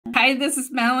Hi, this is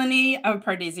Melanie of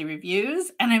Pardesi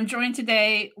Reviews, and I'm joined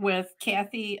today with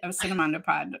Kathy of Cinemondo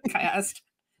podcast.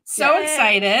 So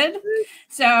excited.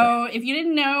 So if you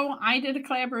didn't know, I did a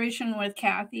collaboration with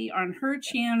Kathy on her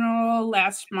channel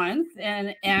last month,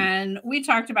 and we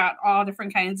talked about all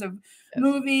different kinds of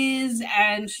movies,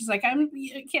 and she's like,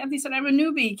 Kathy said, I'm a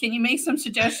newbie. Can you make some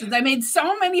suggestions? I made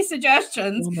so many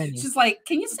suggestions. She's like,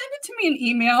 can you send it to me in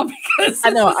email? Because I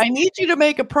know I need you to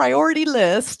make a priority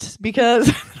list because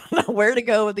I don't know where to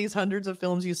go with these hundreds of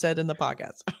films you said in the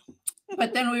podcast.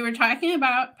 But then we were talking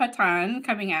about Pathaan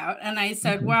coming out, and I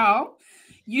said, well,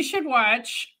 you should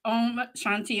watch Om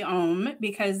Shanti Om,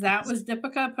 because that was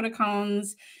Deepika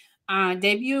Padukone's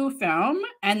debut film,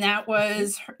 and that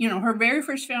was, her very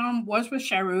first film was with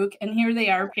Shahrukh, and here they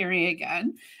are appearing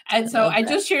again. And so I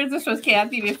just shared this with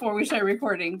Kathy before we started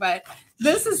recording, but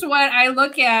this is what I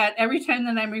look at every time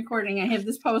that I'm recording. I have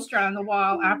this poster on the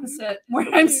wall opposite where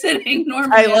I'm sitting.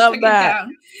 Normally, I love that.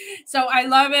 So I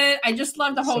love it. I just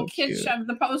love the whole kitsch of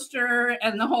the poster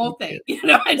and the whole thing.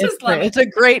 I just love it. It's a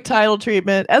great title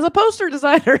treatment. As a poster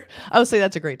designer, I would say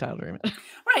that's a great title treatment.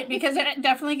 Right, because it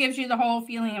definitely gives you the whole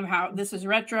feeling of how this is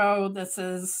retro, this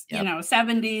is,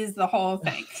 70s, the whole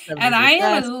thing. And I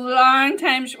am a long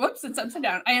time, whoops, it's upside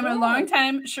down. I am a long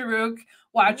time Shahrukh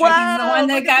watcher. He's the one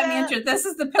that got me into it. This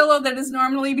is the pillow that is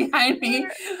normally behind me,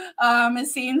 a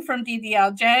scene from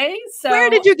DDLJ. So where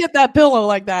did you get that pillow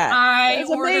like that? I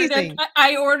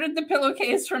ordered the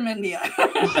pillowcase from India.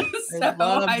 I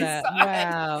love that.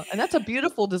 Wow. And that's a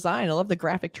beautiful design. I love the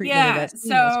graphic treatment of that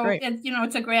scene. That's great.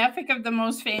 It's a graphic of the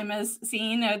most famous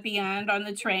scene at the end on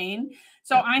the train.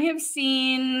 So I have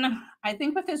seen, I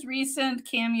think with his recent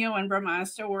cameo in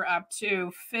Brahmastra, we're up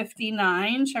to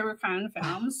 59 Shahrukh Khan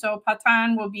films. So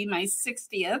Pathaan will be my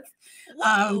 60th.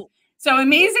 So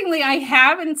amazingly, I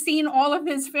haven't seen all of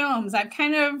his films. I'm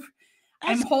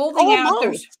holding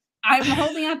out.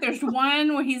 There's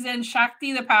one where he's in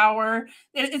Shakti, the Power.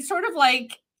 It's sort of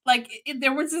like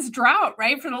there was this drought,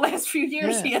 right? For the last few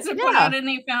years, he hasn't put out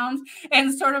any films.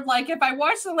 And sort of like, if I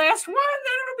watch the last one,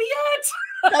 then it'll be it.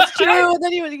 That's true. And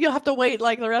then you'll have to wait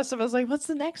like the rest of us. Like, what's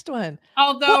the next one?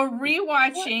 Although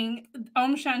rewatching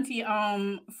Om Shanti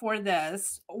Om for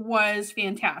this was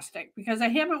fantastic, because I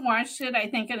haven't watched it, I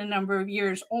think, in a number of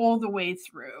years all the way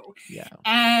through. Yeah.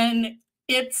 And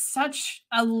it's such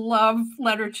a love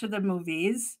letter to the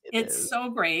movies. It's so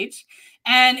great.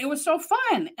 And it was so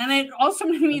fun. And it also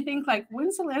made me think, like,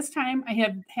 when's the last time I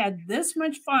have had this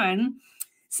much fun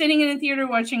sitting in a theater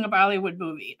watching a Bollywood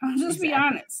movie? I'll just be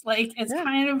honest. Like, it's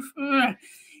kind of, not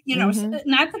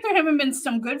that there haven't been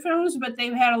some good films, but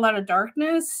they've had a lot of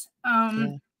darkness.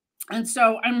 And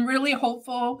so I'm really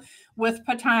hopeful with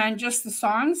Pathaan, just the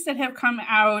songs that have come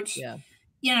out.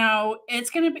 It's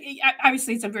going to be,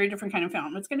 obviously it's a very different kind of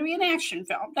film. It's going to be an action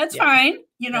film. That's fine,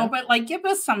 but like, give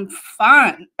us some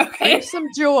fun. Okay. Give some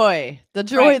joy, the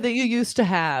joy that you used to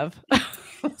have.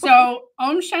 So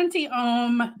Om Shanti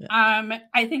Om,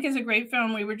 I think is a great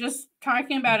film. We were just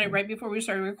talking about it right before we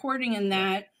started recording, in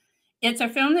that it's a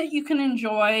film that you can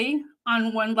enjoy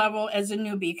on one level as a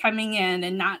newbie coming in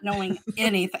and not knowing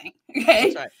anything.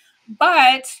 Okay. That's right.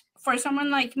 But for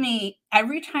someone like me,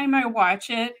 every time I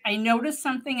watch it, I notice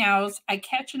something else. I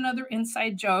catch another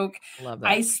inside joke. Love that.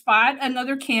 I spot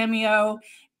another cameo.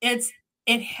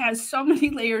 It has so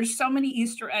many layers, so many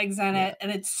Easter eggs in it,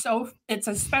 and it's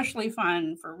especially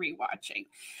fun for rewatching.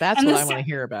 That's what I want to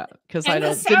hear about, because I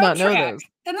did not know those.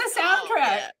 And the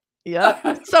soundtrack.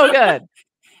 Yeah, so good.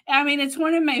 I mean, it's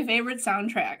one of my favorite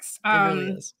soundtracks. It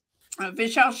really is.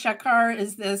 Vishal Shekhar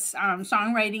is this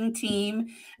songwriting team,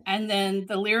 and then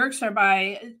the lyrics are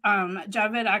by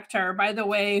Javed Akhtar, by the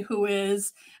way, who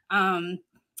is Farhan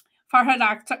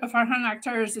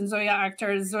Akhtar and Zoya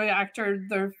Akhtar. Zoya Akhtar,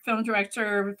 the film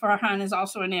director. Farhan is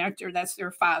also an actor. That's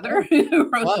their father who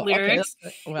wrote the lyrics.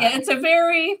 Okay. Wow. Yeah, it's a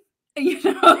very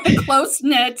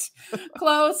close-knit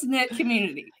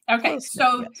community. Okay,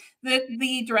 so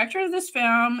the director of this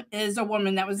film is a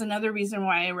woman. That was another reason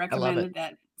why I recommended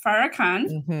it. Farah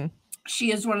Khan.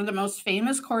 She is one of the most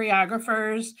famous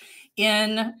choreographers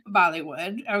in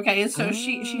Bollywood. Okay, so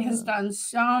she has done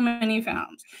so many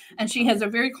films, and she has a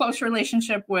very close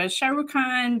relationship with Shah Rukh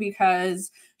Khan,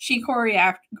 because she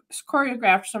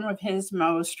choreographed some of his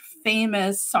most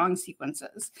famous song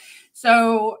sequences.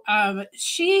 So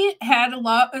she had a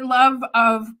love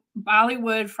of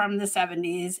Bollywood from the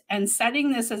 70s, and setting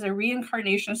this as a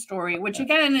reincarnation story, which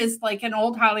again is like an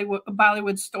old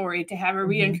Bollywood story to have a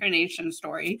reincarnation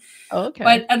story. Okay.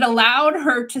 But it allowed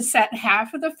her to set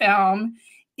half of the film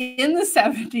in the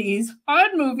 70s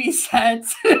on movie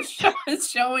sets,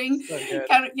 showing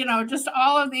kind of, you know, just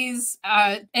all of these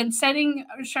and setting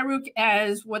Shahrukh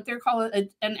as what they're calling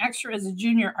an extra, as a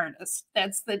junior artist.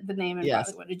 That's the name in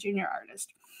Bollywood, a junior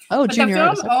artist. Oh, but junior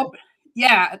artist.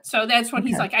 Yeah, so that's when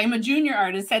he's like, I'm a junior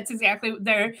artist. That's exactly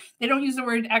there. They don't use the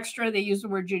word extra; they use the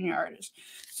word junior artist.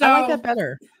 So I like that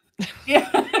better. Yeah,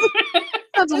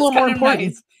 that's a little more important.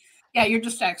 Nice. Yeah, you're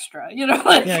just extra, you know.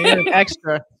 Yeah, you're an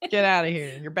extra. Get out of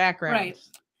here. Your background. Right.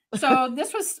 So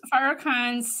this was Farah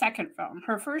Khan's second film.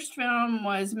 Her first film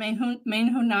was Main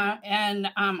Huna, and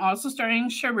also starring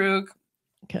Shahrukh.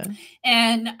 Okay.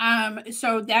 And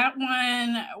so that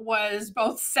one was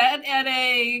both set at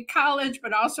a college,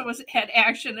 but also had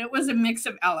action. It was a mix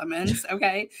of elements.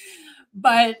 Okay.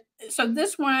 But so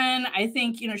this one, I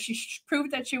think, you know, she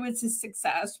proved that she was a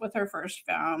success with her first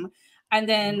film. And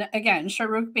then again,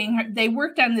 Shahrukh being her, they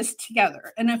worked on this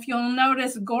together. And if you'll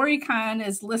notice, Gauri Khan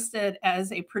is listed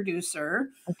as a producer.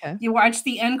 Okay. You watch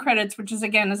the end credits, which is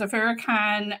again is a Farah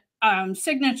Khan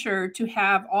signature to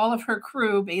have all of her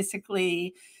crew,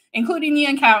 basically, including the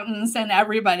accountants and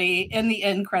everybody, in the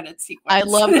end credit sequence. I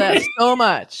love that so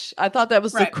much. I thought that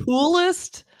was the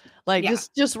coolest, like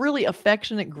just really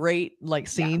affectionate, great like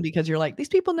scene, because you're like, these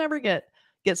people never get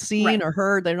seen or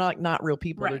heard. They're not real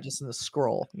people. They're just in the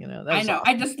scroll, you know. I know. Awesome.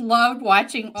 I just loved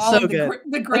watching all of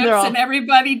the grips and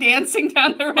everybody dancing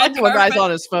down the red carpet. Guy's on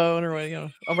his phone or you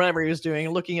know, or whatever he was doing,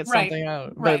 looking at something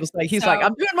out. But it was like he's like,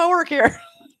 I'm doing my work here.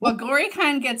 Well, Gauri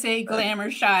Khan gets a glamour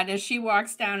shot as she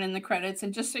walks down in the credits.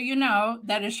 And just so you know,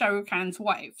 that is Shah Rukh Khan's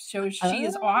wife. So she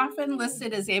is often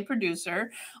listed as a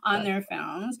producer on their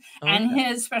films. Okay. And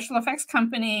his special effects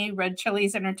company, Red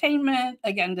Chillies Entertainment,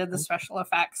 again, did the special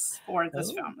effects for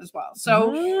this film as well.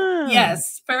 So,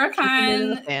 yes, Farah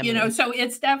Khan, you know, so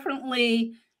it's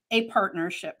definitely a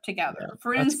partnership together. Yeah,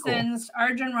 for instance,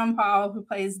 Arjun Rampal, who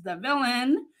plays the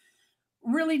villain,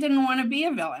 really didn't want to be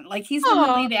a villain. Like he's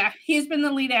been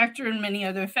the lead actor in many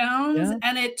other films,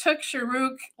 and it took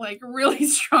Shahrukh like really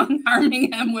strong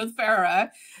arming him with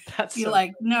Farah. That's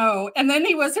like, no. And then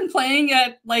he wasn't playing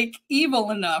it like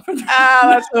evil enough.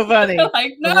 That's so funny.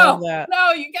 Like, no,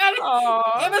 you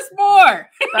gotta give us more.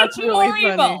 That's really more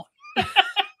funny. Evil.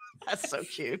 That's so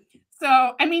cute.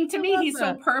 So I mean, to me, he's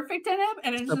so perfect in it,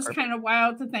 and it's just kind of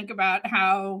wild to think about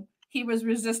how he was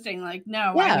resisting, like,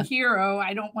 no, I'm a hero.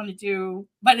 I don't want to do,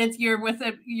 but it's you're with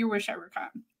Shah Rukh Khan.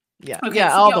 Yeah. Okay, so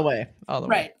all the way.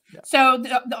 Right. Yeah. So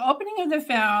the opening of the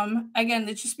film, again,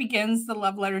 it just begins the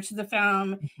love letter to the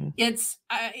film. Mm-hmm. It's,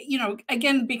 you know,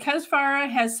 again, because Farah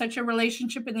has such a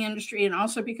relationship in the industry, and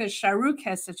also because Shahrukh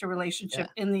has such a relationship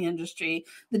in the industry,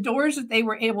 the doors that they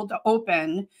were able to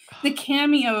open, the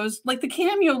cameos, like the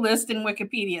cameo list in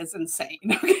Wikipedia is insane.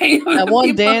 Okay. That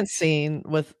one dance scene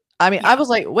with, I mean, I was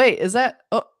like, wait, is that,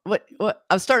 what? I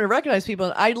was starting to recognize people.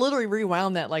 And I literally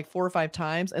rewound that like 4 or 5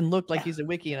 times and looked like he's a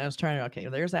wiki. And I was trying to, okay,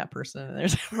 there's that person. And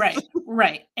there's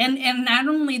right. And not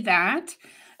only that,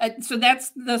 so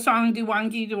that's the song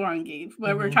Duwangi Duwangi,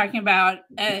 where we're talking about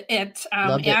it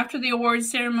after the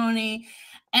awards ceremony.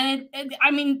 And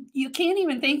I mean, you can't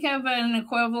even think of an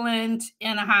equivalent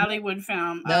in a Hollywood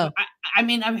film. No. I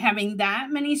mean, of having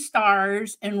that many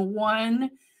stars in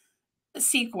one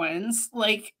sequence,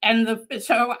 like, and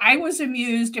so I was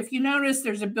amused. If you notice,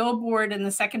 there's a billboard in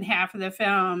the second half of the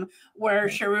film where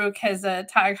Shahrukh has a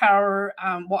Tag Heuer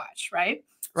watch, right?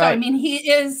 So I mean,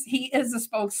 he is a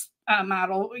spokes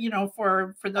model, you know,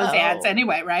 for those ads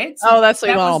anyway, right? So that's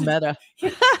like all meta.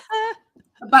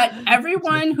 But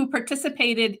everyone who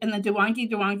participated in the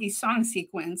Duwangi Duwangi song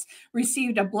sequence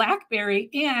received a BlackBerry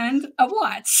and a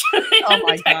watch. Oh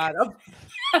my God.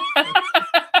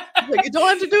 You don't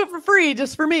have to do it for free,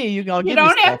 just for me. You don't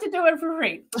have to do it for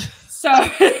free. So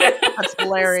that's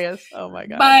hilarious. Oh my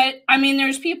God. But I mean,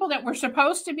 there's people that were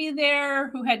supposed to be there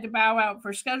who had to bow out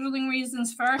for scheduling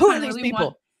reasons. Who are these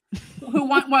people?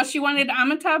 She wanted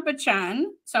Amitabh Bachchan.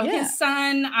 So his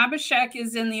son Abhishek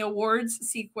is in the awards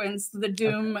sequence, the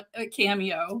Doom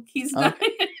cameo. He's not.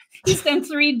 He's done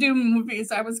 3 Doom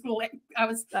movies. I was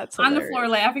on the floor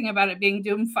laughing about it being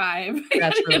Doom 5.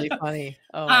 That's really funny.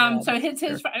 Oh so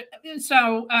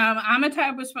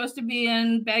Amitabh was supposed to be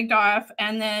in Begged Off,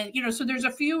 and then so there's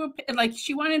a few, like,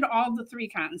 she wanted all the 3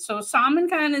 Khans. So Salman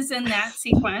Khan is in that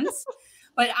sequence.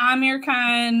 But Amir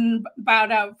Khan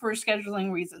bowed out for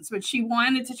scheduling reasons, but she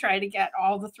wanted to try to get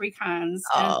all the 3 Khans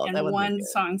in one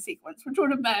song sequence, which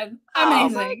would have been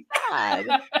amazing. Oh my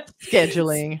God.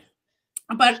 Scheduling.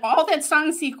 But all that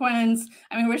song sequence,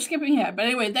 I mean, we're skipping ahead, but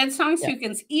anyway, that song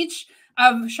sequence, each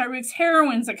of Shah Rukh's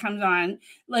heroines that comes on.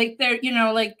 Like they're, you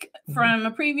know, like from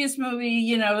a previous movie,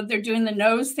 you know, they're doing the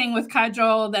nose thing with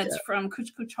Kajol. That's from Kuch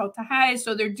Kuch Hota Hai.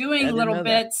 So they're doing little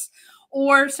bits.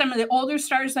 Or some of the older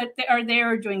stars that are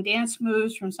there doing dance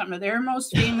moves from some of their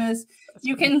most famous.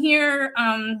 You can hear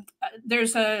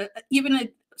there's even a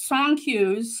song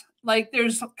cues. Like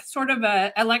there's sort of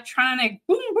a electronic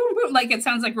boom, boom, boom, like it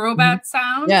sounds like robot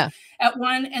sound at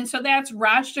one. And so that's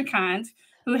Rajnikant,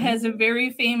 who has a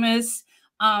very famous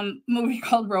movie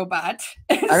called Robot.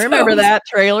 I remember that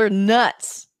trailer.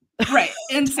 Nuts. Right.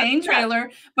 Insane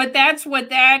trailer. But that's what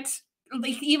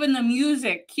like even the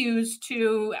music cues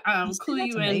to clue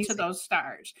you into those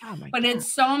stars. But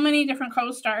it's so many different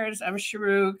co-stars of Shah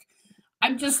Rukh.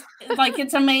 I'm just like,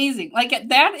 it's amazing. Like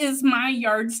that is my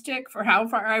yardstick for how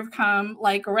far I've come.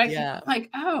 Like, like,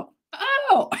 oh,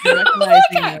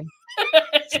 okay.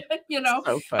 You know,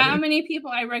 so how many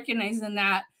people I recognize in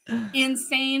that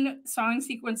insane song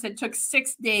sequence that took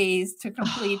 6 days to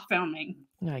complete filming.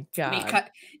 My God.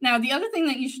 Now, the other thing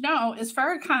that you should know is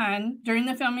Farah Khan, during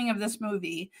the filming of this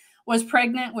movie, was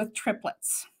pregnant with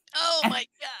triplets. Oh, my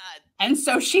God. And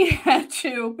so she had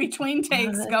to, between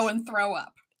takes, go and throw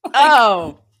up.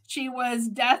 Like, she was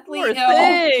deathly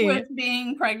ill with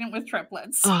being pregnant with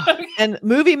triplets. And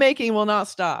movie making will not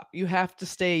stop. You have to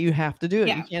stay. You have to do it.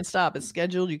 You can't stop. It's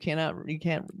scheduled. You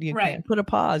can't put a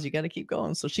pause. You got to keep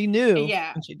going. So she knew.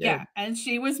 Yeah. And she did. Yeah. And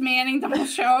she was manning the whole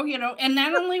show, you know, and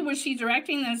not only was she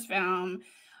directing this film,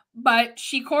 but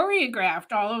she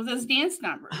choreographed all of those dance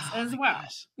numbers as well,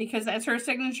 because that's her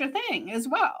signature thing as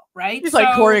well. Right. She's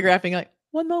like choreographing, like,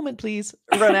 one moment, please.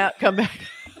 Run out, come back.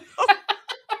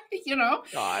 You know,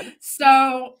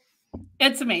 so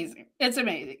it's amazing. It's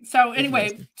amazing. So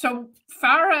anyway, so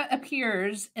Farah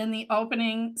appears in the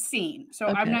opening scene. So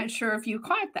I'm not sure if you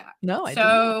caught that. No, I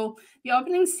didn't. The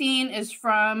opening scene is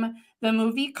from the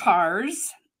movie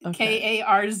Cars,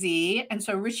 K-A-R-Z. And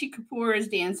so Rishi Kapoor is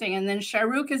dancing, and then Shah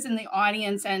Rukh is in the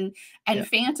audience and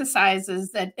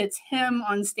fantasizes that it's him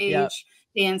on stage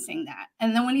dancing that.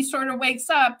 And then when he sort of wakes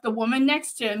up, the woman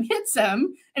next to him hits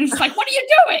him and he's like, what are you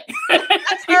doing?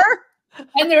 That's her.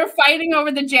 And they're fighting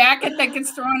over the jacket that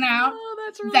gets thrown out.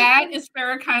 That's really that is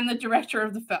Farah Khan, the director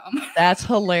of the film. That's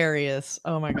hilarious.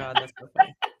 Oh my God, that's so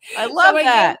funny. I love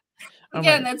that.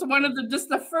 Again, that's one of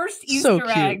the first Easter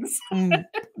eggs. Oh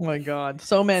my God,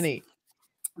 so many.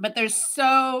 But there's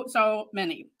so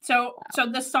many. So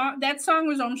that song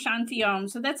was Om Shanti Om.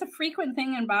 So that's a frequent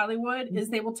thing in Bollywood, is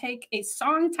they will take a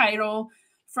song title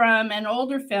from an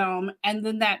older film and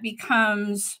then that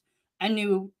becomes a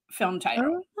new film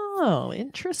title. Oh,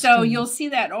 interesting. So you'll see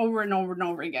that over and over and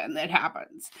over again. That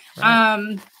happens.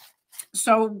 Right.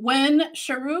 So when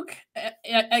Shah Rukh,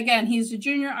 again, he's a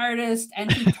junior artist and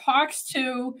he talks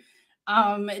to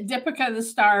Deepika, the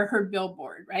star, her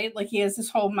billboard, right? Like he has this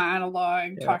whole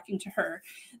monologue talking to her.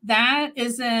 That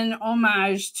is an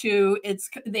homage to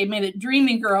they made it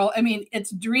Dreamy Girl. I mean,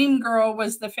 it's Dream Girl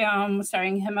was the film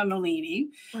starring Hema Malini.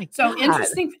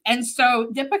 Interesting. And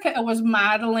so Deepika was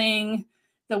modeling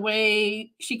the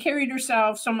way she carried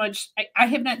herself so much. I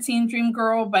have not seen Dream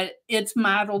Girl, but it's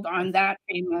modeled on that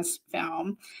famous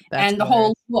film. That's and the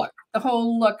whole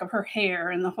look of her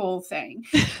hair and the whole thing.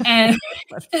 And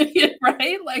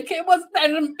right? Like it was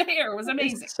that hair was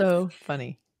amazing. It's so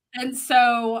funny. And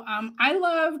so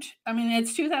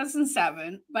it's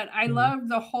 2007, but I loved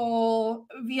the whole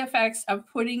VFX of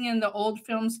putting in the old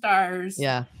film stars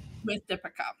with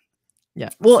Deepika. Yeah.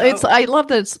 Well, I love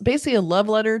that it's basically a love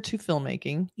letter to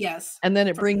filmmaking. Yes. And then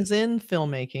it brings in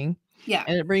filmmaking. Yeah.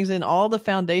 And it brings in all the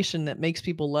foundation that makes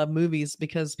people love movies,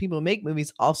 because people who make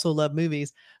movies also love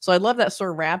movies. So I love that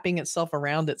sort of wrapping itself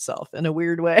around itself in a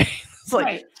weird way. It's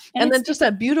like, and then just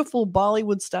that beautiful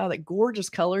Bollywood style, that gorgeous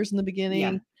colors in the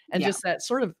beginning and just that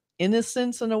sort of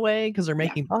innocence in a way, because they're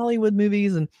making Bollywood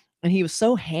movies, and he was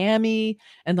so hammy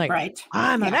and like,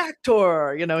 I'm an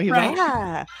actor, you know, he's like,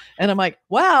 and I'm like,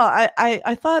 wow,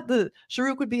 I thought that Shah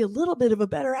Rukh would be a little bit of a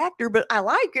better actor, but I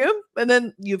like him. And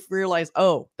then you realize,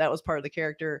 oh, that was part of the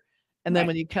character. And then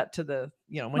when you cut to the,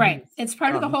 you know, when it's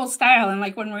part of the whole style. And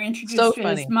like when we're introduced to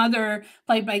his mother,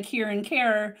 played by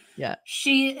Kher,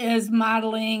 she is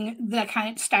modeling the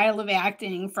kind of style of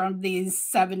acting from these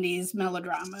 70s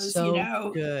melodramas, you know.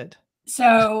 Good.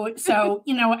 So,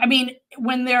 you know, I mean,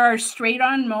 when there are straight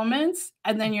on moments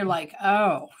and then you're like,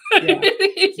 oh,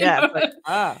 yeah.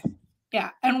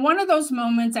 And one of those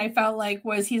moments I felt like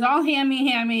was he's all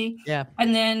hammy. Yeah.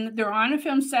 And then they're on a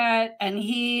film set and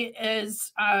he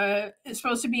is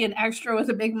supposed to be an extra with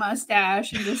a big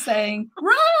mustache and just saying,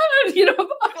 run, you know.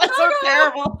 That's so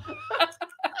terrible.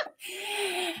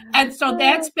 And so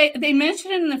they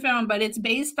mentioned it in the film, but it's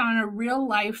based on a real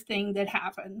life thing that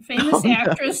happened. Famous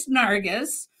actress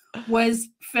Nargis was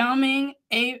filming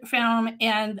a film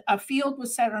and a field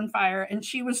was set on fire and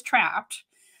she was trapped.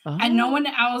 And no one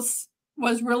else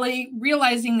was really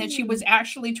realizing that she was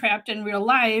actually trapped in real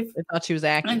life. I thought she was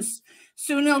acting. And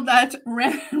Sunil Dutt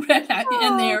ran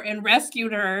in there and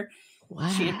rescued her. Wow.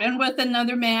 She had been with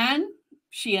another man.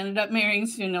 She ended up marrying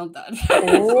Sunil Dutt.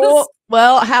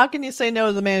 Well, how can you say no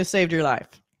to the man who saved your life?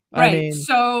 Right. I mean,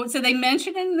 so they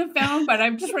mentioned it in the film, but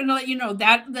I'm just trying to let you know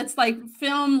that's like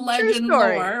film legend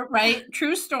lore, right?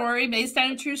 True story, based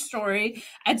on a true story.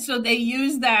 And so they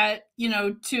use that,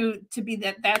 to be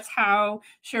that's how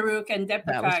Shahrukh and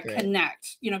Deepika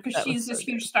connect, because she's this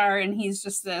huge star and he's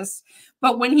just this.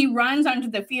 But when he runs onto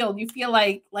the field, you feel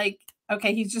like,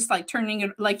 okay, he's just like turning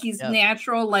it, like he's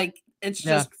natural, like it's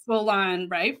just full on,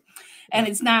 right? And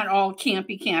it's not all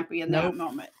campy in that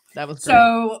moment. That was great.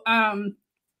 So,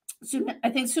 I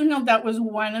think Sunil Dutt was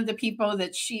one of the people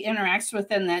that she interacts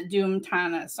with in that Doom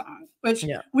Tana song, which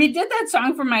we did that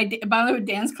song for my Bollywood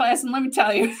dance class. And let me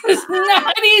tell you, it's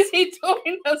not easy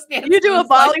doing those dance You do a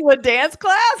Bollywood dance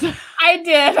class? I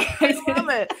did. I love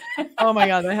it. Oh my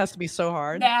God, that has to be so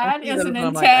hard. That is an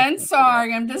intense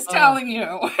song. I'm just telling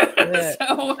you.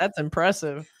 So, that's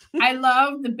impressive. I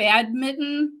love the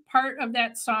badminton part of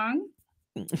that song.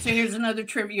 So here's another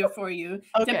trivia for you.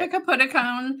 Deepika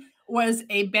Padukone was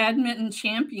a badminton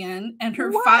champion, and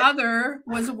her father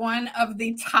was one of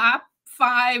the top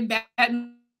 5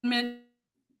 badminton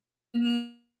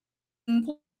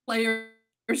players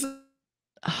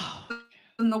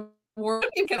in the world.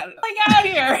 Get out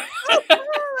here.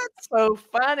 That's so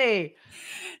funny.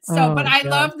 So, but I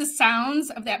love the sounds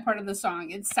of that part of the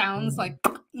song. It sounds like,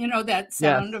 that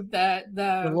sound of the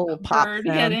little bird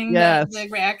hitting the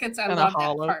rackets. I love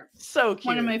that part. So cute.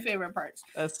 One of my favorite parts.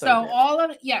 That's so all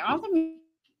the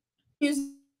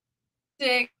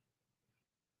music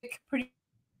pretty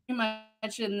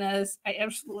much in this, I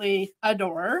absolutely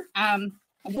adore.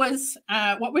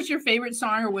 What was your favorite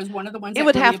song, or was one of the ones? It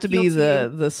would have to be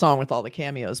the song with all the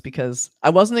cameos, because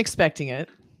I wasn't expecting it.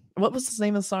 What was the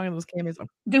name of the song in those cameos?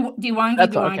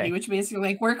 Diwangi, which basically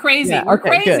like we're crazy. We're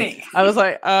crazy. Good. I was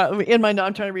like, I'm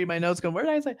trying to read my notes going, where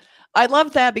did I say? I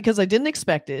love that because I didn't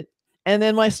expect it. And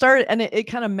then when I started, and it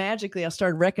kind of magically, I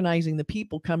started recognizing the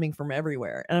people coming from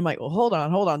everywhere. And I'm like, well, hold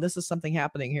on. This is something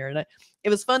happening here. And it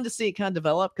was fun to see it kind of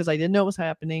develop because I didn't know what was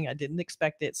happening. I didn't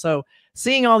expect it. So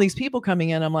seeing all these people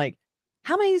coming in, I'm like,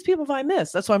 how many of these people have I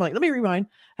missed? That's why I'm like, let me rewind.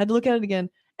 I had to look at it again.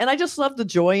 And I just love the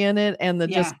joy in it, and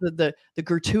the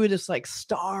gratuitous like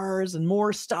stars and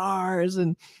more stars,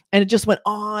 and it just went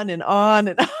on and on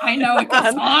and on. I know it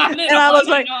goes on and I was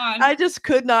like, I just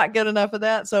could not get enough of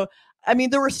that. So I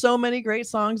mean, there were so many great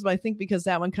songs, but I think because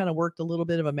that one kind of worked a little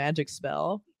bit of a magic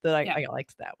spell that I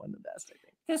liked that one the best, I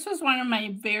think. This was one of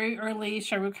my very early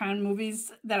Shah Rukh Khan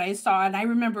movies that I saw, and I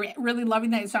remember really loving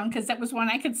that song because that was one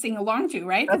I could sing along to,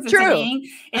 right? That's true.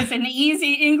 It's an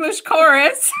easy English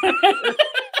chorus.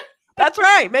 That's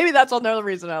right. Maybe that's another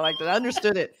reason I liked it. I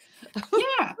understood it.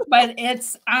 Yeah, but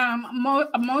it's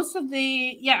most of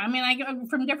the I mean, I go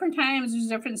from different times. There's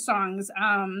different songs.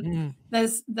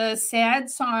 The sad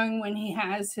song when he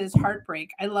has his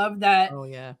heartbreak. I love that. Oh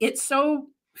yeah, it's so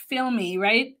filmy,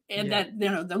 right? And that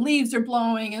the leaves are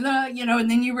blowing, and and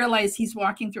then you realize he's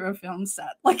walking through a film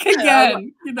set. Like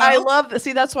again, I love.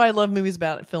 See, that's why I love movies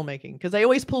about filmmaking, because they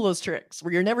always pull those tricks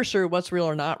where you're never sure what's real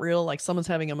or not real. Like someone's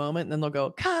having a moment, and then they'll go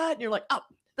cut, and you're like, oh,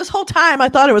 this whole time I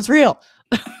thought it was real.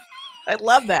 I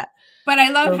love that. But I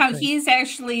love how he's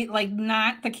actually like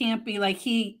not the campy, like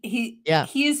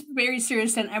he's very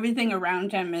serious, and everything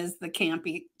around him is the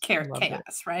campy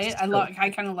chaos, right?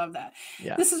 I kind of love that.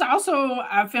 Yeah. This is also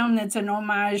a film that's an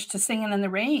homage to Singing in the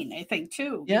Rain, I think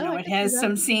too. Yeah, it has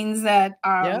some scenes that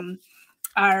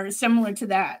are similar to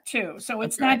that too. So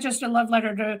it's not just a love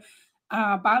letter to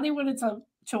Bollywood, it's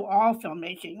to all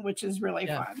filmmaking, which is really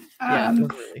fun.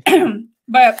 Totally.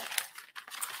 But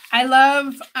I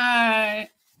love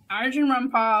Arjun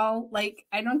Rampal. Like,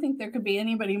 I don't think there could be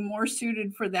anybody more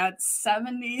suited for that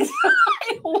 70s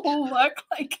look.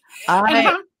 Like,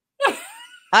 I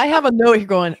have a note here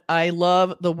going, I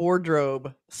love the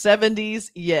wardrobe.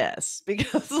 70s, yes.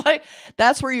 Because like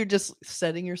that's where you're just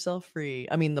setting yourself free.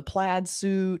 I mean, the plaid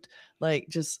suit, like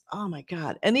just, oh my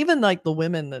God. And even like the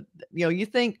women that, you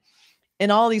think in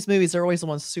all these movies, they're always the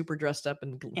ones super dressed up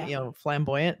and you know,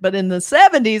 flamboyant. But in the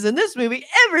 70s, in this movie,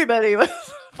 everybody was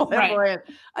flamboyant.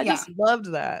 I just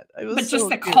loved that. It was just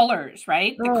the colors,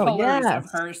 right? The colors of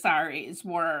her saris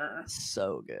were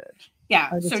so good. Yeah.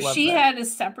 So she had a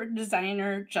separate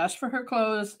designer just for her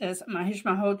clothes, as Mahesh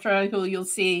Malhotra, who you'll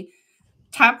see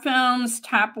top films,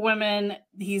 top women.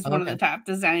 He's one of the top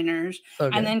designers.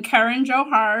 And then Karan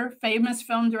Johar, famous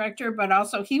film director, but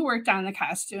also he worked on the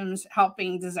costumes,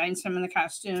 helping design some of the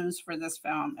costumes for this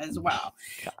film as well.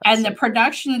 And the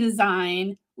production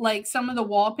design, like some of the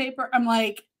wallpaper, I'm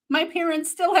like, my parents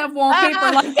still have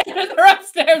wallpaper like that in their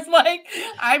upstairs. Like,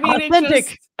 I mean,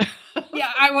 authentic. It just,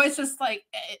 yeah, I was just like,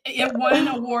 it won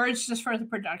awards just for the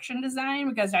production design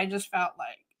because I just felt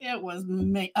like it was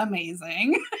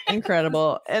amazing.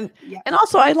 Incredible. And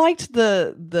also I liked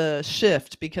the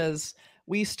shift because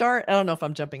we start, I don't know if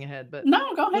I'm jumping ahead, but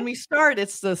no, go ahead. When we start,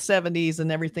 it's the 70s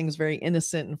and everything's very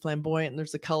innocent and flamboyant and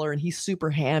there's the color and he's super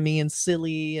hammy and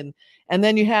silly. And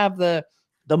then you have the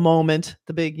moment,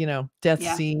 the big, you know, death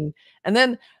scene. And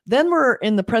then we're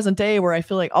in the present day where I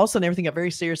feel like all of a sudden everything got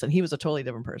very serious and he was a totally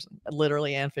different person,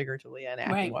 literally and figuratively and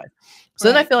acting wise. So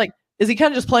then I feel like, is he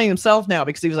kind of just playing himself now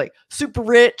because he was like super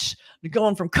rich,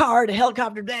 going from car to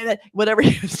helicopter, whatever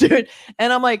he was doing.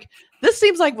 And I'm like, this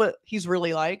seems like what he's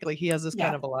really like he has this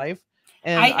kind of a life.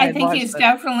 And I think he's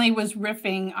definitely was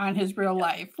riffing on his real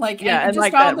life. Like, and just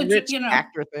like all that rich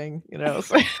actor thing, you know.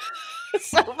 So, it's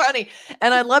so funny.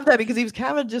 And I love that because he was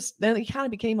kind of then he kind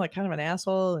of became like kind of an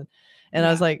asshole. And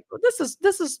I was like, well,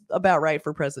 this is about right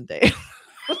for present day.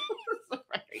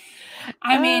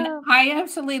 I mean, I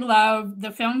absolutely love the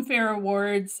Filmfare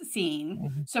Awards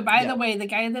scene. So by the way, the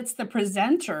guy that's the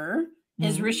presenter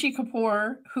is Rishi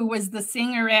Kapoor, who was the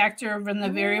singer actor from the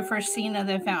very first scene of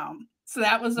the film. So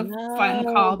that was a fun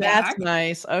callback. That's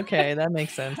nice. Okay, that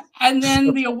makes sense. And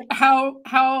then how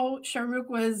Shahrukh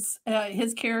was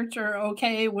his character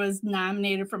was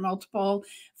nominated for multiple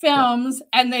films,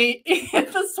 and they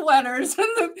the sweaters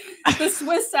and the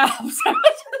Swiss Alps.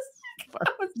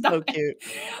 I was so cute.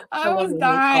 I was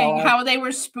dying how they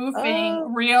were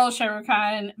spoofing real Shah Rukh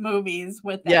Khan movies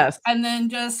with that. Yes. And then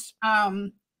just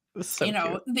so you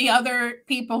know, cute. the other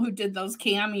people who did those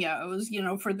cameos, you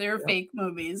know, for their fake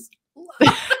movies.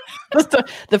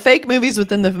 the fake movies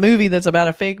within the movie that's about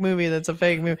a fake movie that's a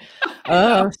fake movie.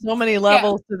 Oh, so many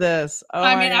levels to this. Oh,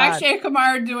 I mean, Akshay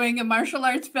Kumar doing a martial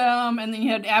arts film, and then you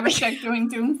had Abhishek doing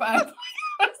Doom 5.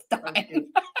 I was dying.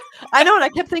 I know, and I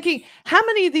kept thinking, how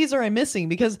many of these are I missing?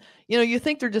 Because, you know, you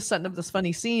think they're just setting up this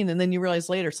funny scene, and then you realize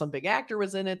later some big actor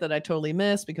was in it that I totally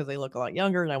missed because they look a lot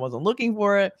younger and I wasn't looking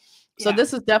for it. So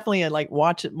this is definitely a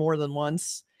watch it more than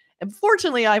once. And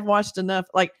fortunately, I've watched enough.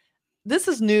 Like, this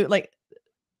is new. Like,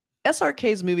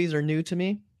 SRK's movies are new to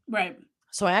me. Right.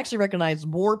 So I actually recognized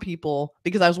more people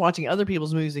because I was watching other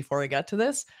people's movies before I got to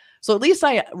this. So at least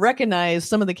I recognized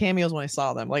some of the cameos when I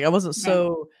saw them. Like, I wasn't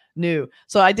so new.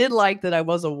 So I did like that I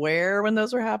was aware when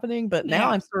those were happening, but now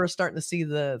I'm sort of starting to see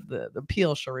the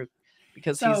appeal, Shahrukh,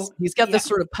 because he's got this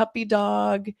sort of puppy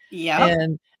dog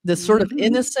and this sort of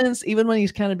innocence, even when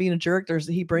he's kind of being a jerk,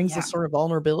 he brings this sort of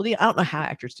vulnerability. I don't know how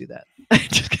actors do that.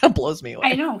 It just kind of blows me away.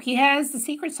 I know he has the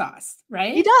secret sauce,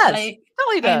 right? He does. He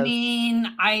does. I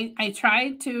mean, I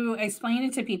tried to explain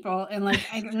it to people, and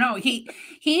I don't know. He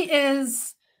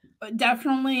is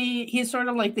definitely, he's sort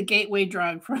of like the gateway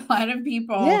drug for a lot of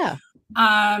people. Yeah.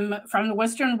 From the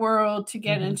Western world to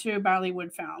get into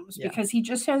Bollywood films, because he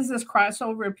just has this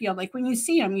crossover appeal. Like, when you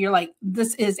see him, you're like,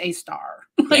 this is a star.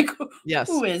 Like,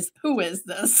 who is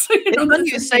this? It's funny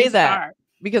you say that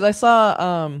because I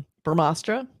saw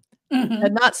Brahmastra.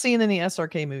 Had not seen any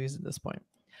SRK movies at this point.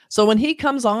 So when he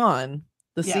comes on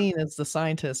the scene as the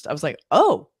scientist, I was like,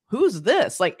 oh, who's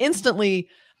this? Like, instantly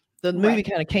the movie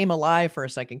kind of came alive for a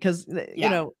second because you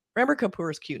know, remember,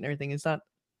 Kapoor is cute and everything. It's not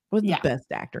wasn't the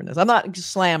best actor in this. I'm not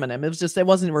just slamming him. It was just, it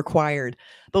wasn't required.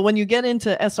 But when you get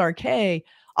into SRK,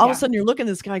 all of a sudden you're looking at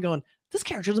this guy going, this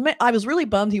character's amazing. I was really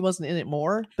bummed he wasn't in it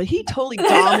more, but he totally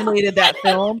dominated that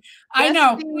film. I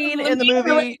know. In the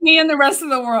movie, me and the rest of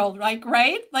the world, like,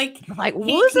 right? Like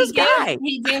who's this guy?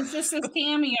 He gives just this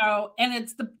cameo, and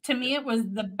it's to me, it was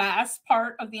the best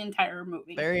part of the entire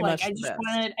movie. Very much. I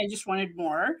just wanted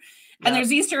more. And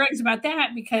there's Easter eggs about that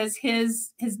because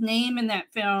his name in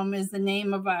that film is the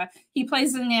name of he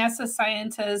plays a NASA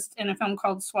scientist in a film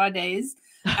called Swades.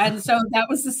 And so that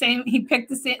was the same. He picked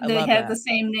the same. They had the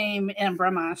same name in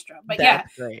Brahmastra. But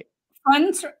that's great.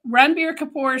 Ranbir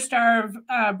Kapoor, star of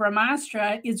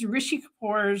Brahmastra, is Rishi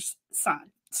Kapoor's son.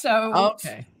 So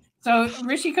So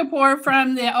Rishi Kapoor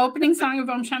from the opening song of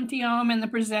Om Shanti Om and the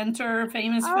presenter,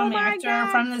 famous film actor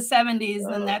from the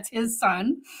 70s, and that's his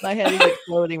son. My head is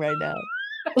exploding right now.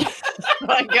 Oh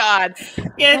my God.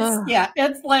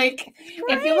 It's like,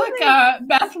 if you look,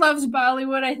 Beth Loves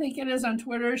Bollywood, I think it is, on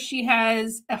Twitter, she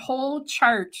has a whole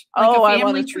chart, like a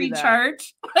family tree chart.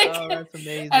 Like, that's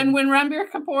amazing. And when Ranbir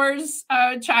Kapoor's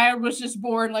child was just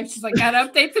born, like, she's like, gotta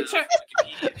update the chart.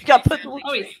 Got put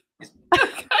the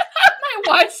I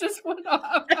watched this one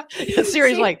off.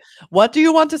 Siri's like, what do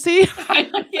you want to see?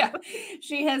 Yeah,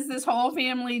 she has this whole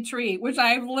family tree, which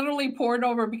I've literally poured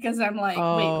over because I'm like,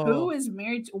 wait, who is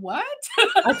married to what?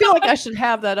 I feel like I should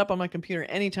have that up on my computer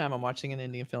anytime I'm watching an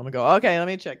Indian film and go, okay, let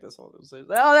me check this whole.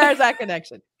 Oh, there's that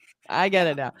connection. I get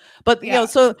it now. But you know,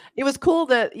 so it was cool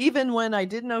that even when I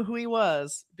didn't know who he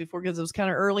was before, because it was kind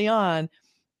of early on,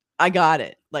 I got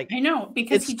it. Like, I know,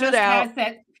 because he just has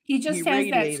that. He just has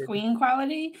that screen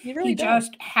quality. He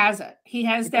just has it. He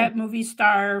has that movie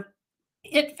star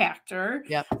it factor.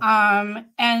 Yep.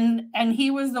 And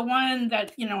he was the one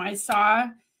that, you know, I saw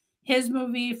his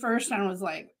movie first and I was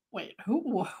like, wait,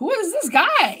 who is this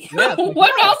guy? Yeah,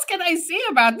 what else can I see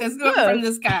about this from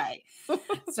this guy?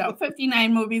 So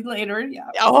 59 movies later,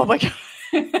 Oh my God.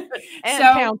 And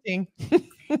counting.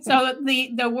 So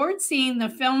the award scene, the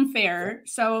film fair.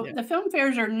 So the film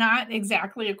fairs are not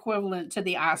exactly equivalent to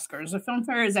the Oscars. The film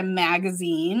fair is a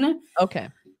magazine. Okay.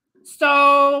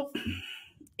 So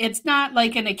it's not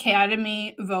like an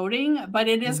Academy voting, but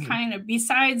it is kind of,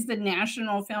 besides the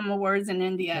National Film Awards in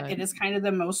India, it is kind of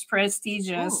the most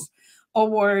prestigious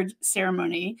award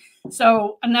ceremony.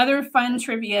 So another fun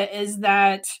trivia is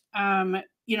that,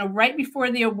 you know, right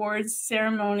before the awards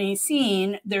ceremony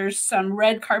scene, there's some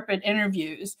red carpet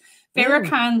interviews. Farah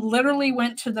Khan literally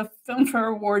went to the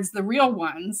Filmfare Awards, the real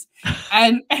ones,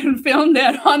 and filmed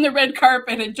that on the red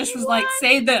carpet and just was like,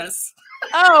 say this.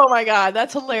 Oh my God,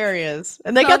 that's hilarious.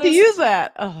 And they got to use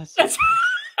that. Oh,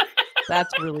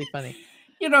 that's really funny.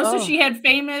 You know, so she had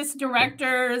famous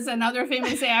directors and other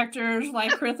famous actors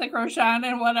like Hrithik Roshan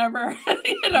and whatever.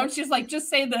 You know, she's like, just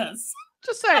say this.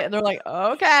 Just say it. And they're like,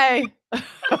 okay.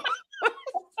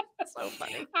 So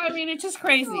funny. I mean, it's just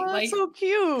crazy. Oh, like, so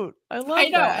cute. I love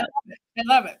that. I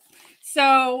love it.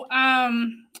 So,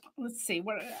 let's see.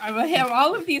 What I have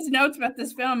all of these notes about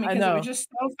this film because it was just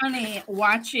so funny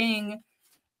watching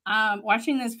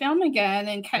this film again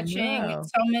and catching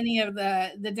so many of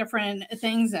the different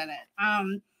things in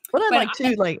it. What I like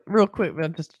too, like real quick, I'll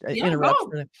just interrupt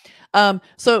for a minute.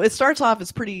 So it starts off,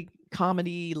 it's pretty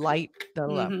comedy light.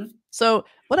 So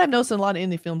what I've noticed in a lot of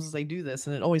indie films is they do this,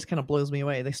 and it always kind of blows me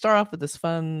away. They start off with this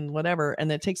fun whatever, and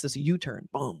then it takes this U-turn.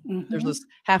 Boom. There's this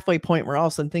halfway point where all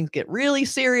of a sudden things get really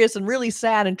serious and really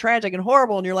sad and tragic and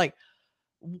horrible, and you're like,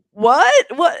 what?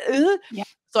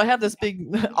 So I have this big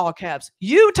all caps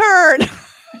U-turn. In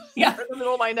the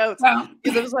middle of my notes.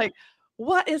 Because it was like,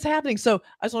 what is happening? So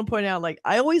I just want to point out, like,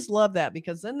 I always love that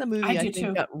because then the movie I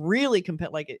think got really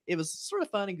compelling. Like it was sort of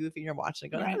fun and goofy. And you're watching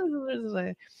it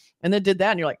going, and then did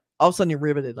that, and you're like, all of a sudden you're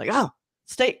riveted. Like, oh,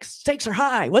 stakes are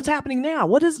high. What's happening now?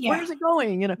 Where's it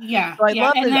going? You know. So I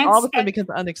love that all of a sudden becomes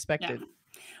unexpected.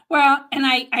 Well, and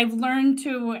I've learned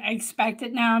to expect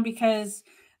it now because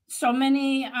so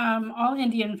many all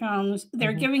Indian films,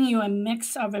 they're giving you a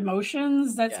mix of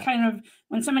emotions. That's kind of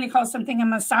when somebody calls something a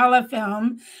masala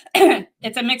film,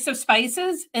 it's a mix of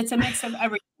spices, it's a mix of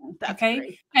everything.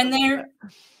 Okay. And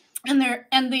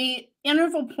the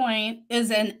interval point is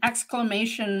an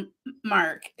exclamation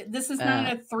mark. This is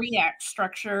not a 3-act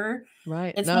structure.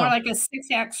 Right. It's more like a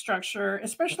 6-act structure,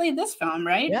 especially this film,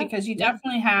 right? Because you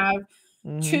definitely have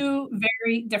two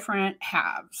very different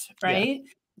halves, right?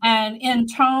 And in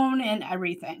tone and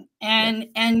everything. And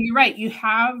you're right, you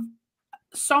have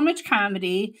so much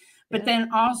comedy, but then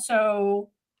also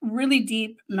really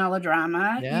deep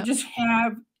melodrama. You just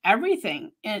have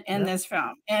everything in this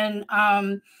film. And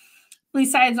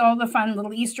besides all the fun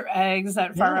little Easter eggs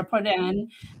that Farah put in,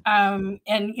 and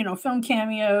you know, film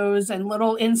cameos and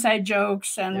little inside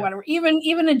jokes and whatever,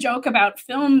 even a joke about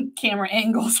film camera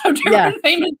angles of different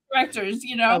famous directors,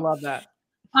 you know. I love that.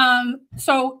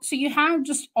 So you have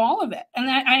just all of it, and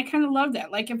I kind of love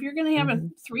that. Like, if you're gonna have a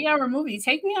 3-hour movie,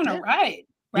 take me on a ride,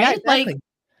 right? Yeah, exactly.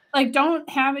 Like don't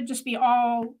have it just be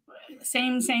all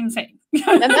same.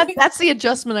 And that's the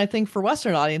adjustment, I think, for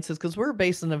Western audiences, because we're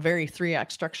based on a very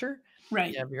 3-act structure.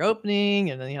 Right. You have your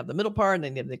opening, and then you have the middle part, and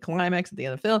then you have the climax at the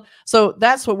end of the film. So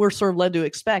that's what we're sort of led to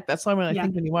expect. That's why when I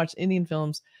think when you watch Indian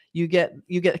films, you get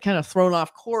kind of thrown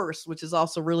off course, which is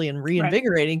also really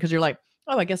reinvigorating, because you're like,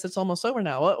 oh, I guess it's almost over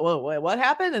now. What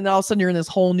happened? And all of a sudden you're in this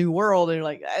whole new world, and you're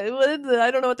like, I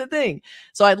don't know what to think.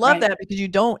 So I love that, because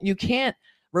you can't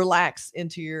relax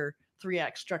into your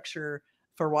 3-act structure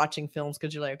for watching films,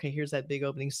 because you're like, okay, here's that big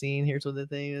opening scene, here's what the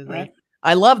thing is. Right.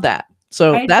 I love that.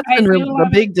 So that's been a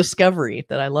big discovery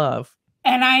that I love.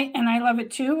 And I love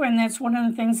it too. And that's one of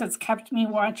the things that's kept me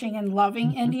watching and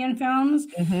loving Indian films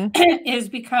is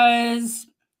because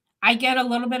I get a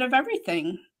little bit of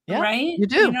everything. Yeah, right. You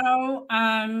do.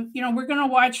 We're going to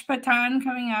watch Pathan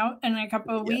coming out in a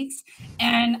couple of weeks.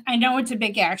 And I know it's a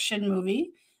big action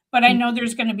movie, but I know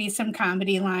there's going to be some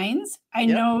comedy lines. I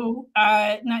know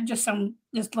not just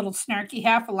this little snarky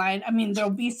half a line. I mean, there'll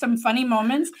be some funny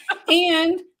moments,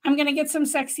 and I'm going to get some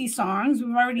sexy songs.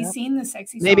 We've already seen the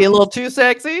sexy songs. Maybe a little too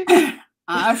sexy.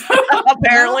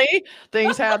 Apparently,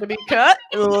 things had to be cut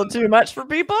a little too much for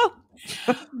people.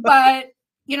 But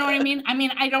you know what I mean? I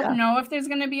mean, I don't know if there's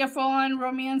going to be a full-on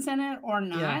romance in it or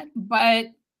not, but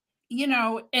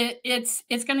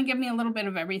it's going to give me a little bit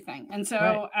of everything. And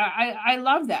so I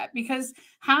love that, because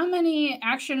how many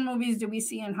action movies do we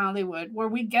see in Hollywood where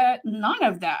we get none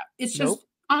of that? It's just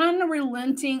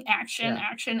unrelenting action,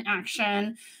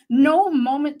 action, no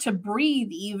moment to breathe,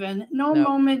 even no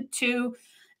moment to,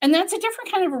 and that's a different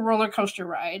kind of a roller coaster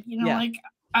ride,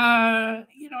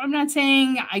 I'm not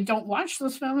saying I don't watch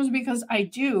those films, because I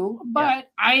do, but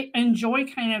I enjoy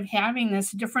kind of having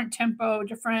this different tempo,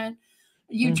 different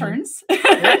U-turns.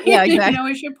 Yeah, exactly.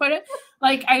 We should put it.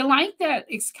 Like, I like that.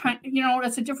 It's kind,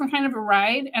 it's a different kind of a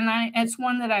ride, and it's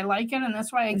one that I like it, and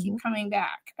that's why I keep coming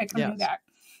back. Back.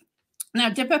 Now,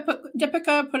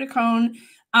 Deepika Padukone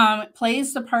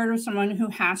plays the part of someone who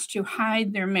has to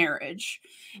hide their marriage.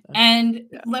 And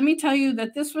let me tell you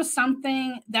that this was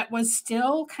something that was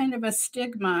still kind of a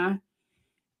stigma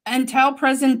until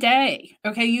present day.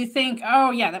 Okay, you think,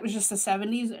 oh yeah, that was just the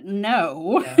 70s.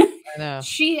 No, I know.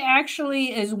 She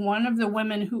actually is one of the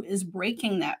women who is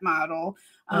breaking that model.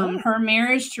 Her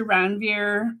marriage to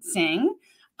Ranveer Singh,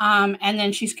 and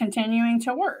then she's continuing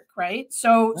to work, right?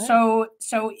 So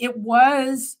it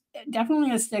was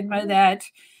definitely a stigma that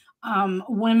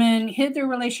women hid their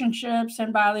relationships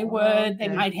in Bollywood. They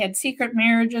might have had secret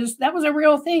marriages. That was a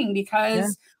real thing,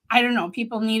 because I don't know,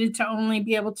 people needed to only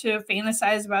be able to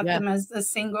fantasize about them as a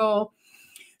single.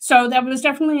 So that was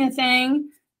definitely a thing.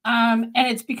 And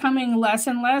it's becoming less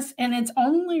and less. And it's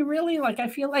only really, like, I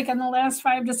feel like in the last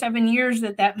 5 to 7 years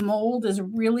that mold is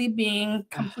really being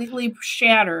completely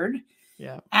shattered.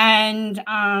 Yeah. And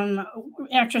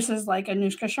actresses like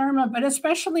Anushka Sharma, but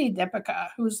especially Deepika,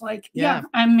 who's like,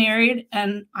 I'm married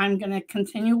and I'm going to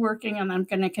continue working, and I'm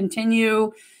going to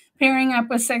continue pairing up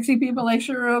with sexy people like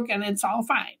Shahrukh, and it's all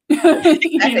fine.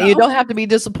 You don't have to be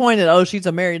disappointed. Oh, she's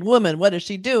a married woman. What is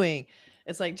she doing?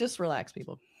 It's like, just relax,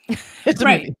 people.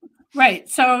 Right.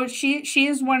 So she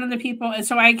is one of the people. And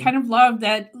so I kind of love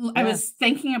that. I was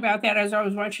thinking about that as I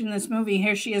was watching this movie.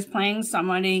 Here she is playing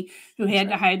somebody who had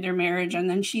to hide their marriage. And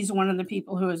then she's one of the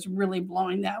people who is really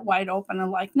blowing that wide open and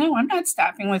like, no, I'm not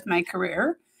stopping with my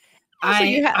career.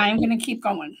 I'm going to keep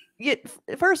going.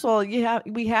 First of all,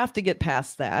 we have to get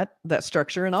past that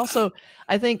structure. And also,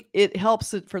 I think it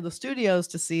helps it for the studios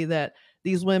to see that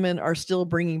these women are still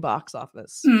bringing box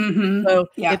office. So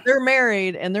if they're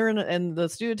married and and the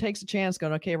studio takes a chance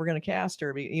going, okay, we're going to cast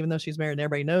her, even though she's married and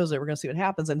everybody knows it, we're going to see what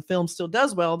happens, and film still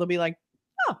does well, they'll be like,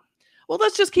 oh, well,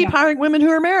 let's just keep hiring women who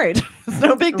are married. It's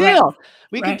no big deal.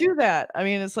 We can do that. I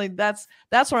mean, it's like, that's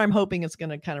where I'm hoping it's going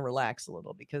to kind of relax a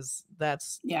little, because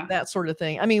that's that sort of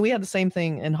thing. I mean, we had the same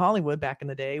thing in Hollywood back in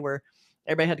the day where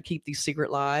everybody had to keep these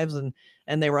secret lives, and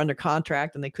they were under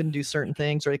contract and they couldn't do certain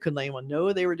things, or they couldn't let anyone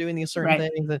know they were doing these certain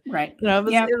things. And,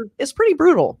 it's pretty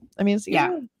brutal. I mean,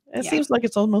 it seems like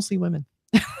it's all mostly women.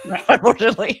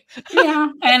 Unfortunately.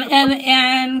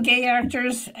 And gay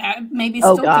actors maybe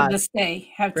still to this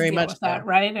day have to deal with that,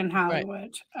 right? In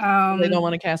Hollywood. They don't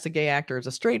want to cast a gay actor as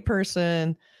a straight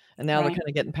person. And now they're kind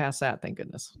of getting past that. Thank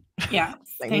goodness. Yeah.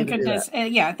 Thank goodness.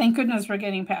 Thank goodness we're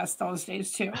getting past those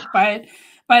days too. But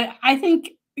I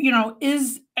think,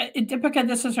 is Deepika,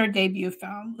 this is her debut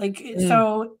film.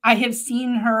 So I have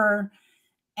seen her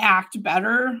act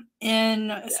better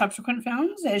in subsequent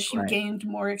films as she gained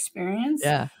more experience.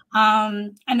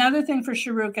 Another thing for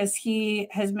Shahrukh is he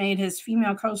has made his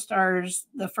female co-stars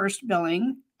the first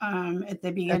billing at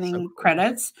the beginning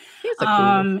credits,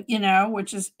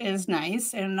 which is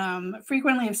nice. And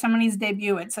frequently if somebody's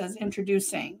debut, it says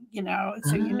introducing,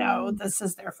 so this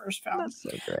is their first film. That's so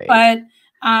great. But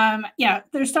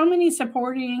there's so many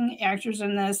supporting actors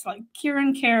in this, like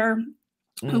Kher,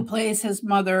 who plays his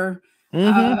mother of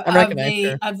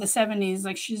the 70s.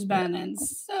 Like, she's been in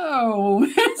so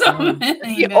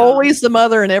many. Always the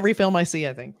mother in every film I see,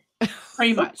 I think.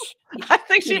 Pretty much. I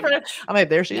think I'm like,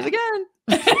 there she is again.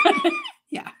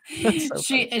 Yeah. So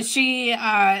she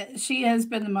has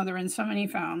been the mother in so many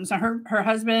films. Her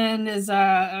husband is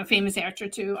a famous actor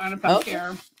too, on a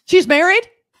Kher. She's married?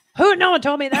 Who? No one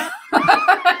told me that.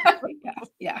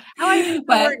 Yeah.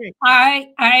 But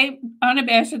I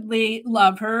unabashedly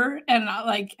love her, and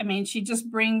like, I mean, she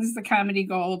just brings the comedy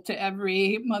gold to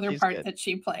every mother part that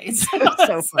she plays.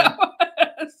 So fun.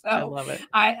 So I love it.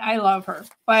 I love her.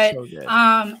 But so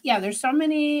yeah, there's so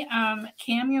many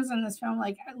cameos in this film.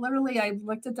 Like, literally, I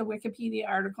looked at the Wikipedia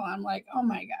article. I'm like, oh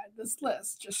my god, this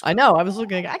list just. I know. I was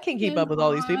looking. I can't keep up with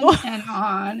all these people. And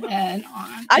on and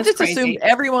on. I just assumed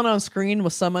everyone on screen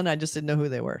was someone. I just didn't know who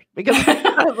they were, because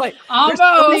I was like, there's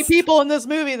so many people in this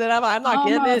movie that I'm not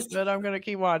getting it, but I'm gonna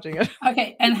keep watching it.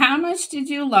 Okay, and how much did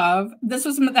you love? This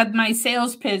was my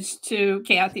sales pitch to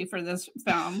Kathy for this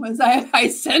film. Was I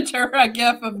sent her a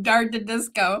gift of Dart to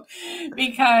Disco,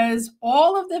 because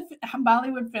all of the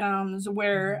Bollywood films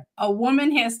where a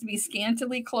woman has to be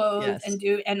scantily clothed and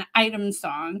do an item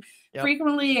song,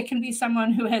 frequently it can be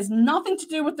someone who has nothing to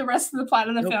do with the rest of the plot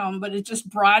of the film, but is just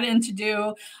brought in to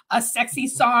do a sexy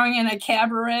song in a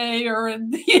cabaret or a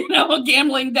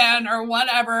gambling den or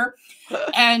whatever.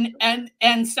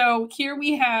 And so here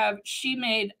we have, she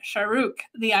made Shahrukh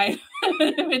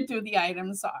do the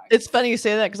item song. It's funny you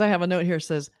say that, because I have a note here that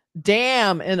says,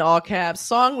 "Damn," in all caps,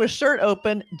 song with shirt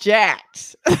open,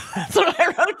 jacked. That's what I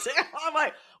wrote down. I'm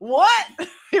like, what?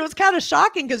 It was kind of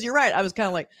shocking, because you're right. I was kind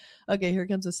of like, okay, here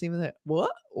comes the scene with it.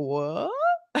 What?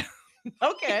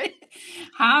 Okay.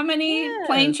 How many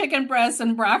plain chicken breasts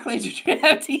and broccoli did you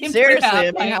have to eat? Seriously,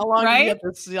 I mean, how long do you have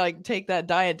to like take that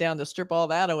diet down to strip all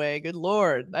that away? Good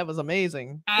Lord, that was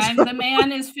amazing. And the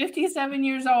man is 57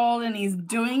 years old, and he's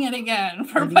doing it again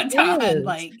for Pathan.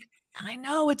 Like, I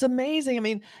know, it's amazing. I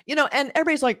mean, and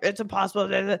everybody's like, it's impossible.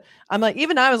 I'm like,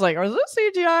 even I was like, is this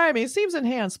CGI? I mean, it seems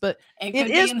enhanced, but it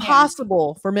is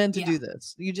possible for men to do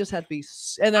this. You just have to be,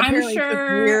 and apparently it took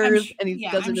years, and he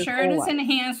does it his whole life. I'm sure it is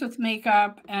enhanced with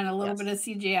makeup and a little bit of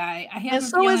CGI. And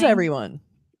so is everyone.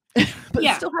 But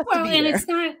it still has to be and there. It's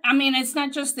not, I mean, it's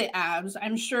not just the abs.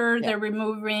 I'm sure they're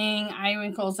removing eye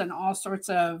wrinkles and all sorts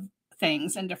of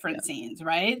things in different scenes,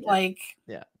 right? Like,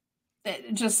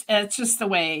 it's just the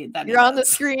way that you're on the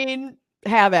screen.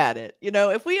 Have at it.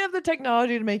 If we have the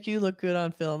technology to make you look good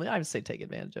on film, I would say take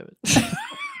advantage of it.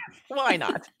 Why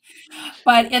not?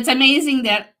 But it's amazing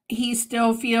that he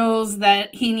still feels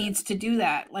that he needs to do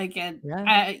that. Like at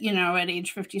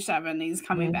age 57, he's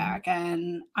coming back,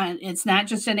 and it's not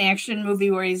just an action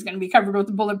movie where he's going to be covered with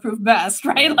a bulletproof vest,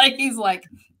 right? Like, he's like,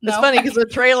 no. It's funny, because the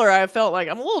trailer, I felt like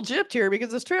I'm a little gypped here,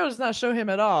 because this trailer does not show him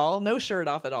at all, no shirt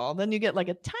off at all. Then you get like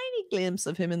a tiny glimpse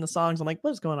of him in the songs. I'm like,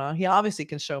 what's going on? He obviously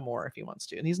can show more if he wants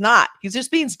to, and he's not. He's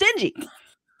just being stingy.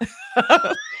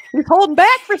 He's holding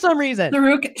back for some reason.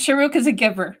 Shahrukh is a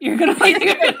giver. You're gonna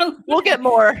we'll get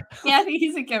more. Yeah,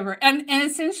 he's a giver, and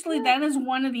essentially that is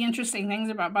one of the interesting things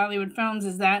about Bollywood films,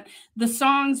 is that the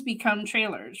songs become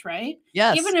trailers, right?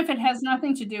 Yes. Even if it has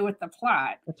nothing to do with the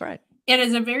plot. That's right. It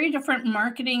is a very different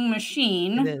marketing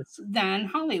machine than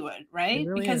Hollywood, right?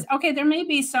 Really because there may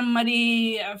be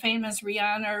somebody famous,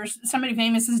 Rihanna, or somebody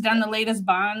famous has done the latest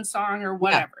Bond song or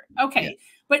whatever. Yeah. Okay. Yeah.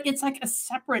 But it's like a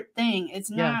separate thing. It's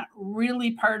not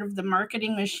really part of the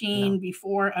marketing machine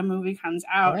before a movie comes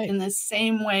out in the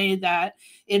same way that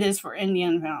it is for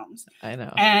Indian films. I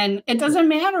know. And it doesn't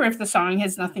matter if the song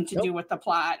has nothing to do with the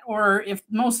plot, or if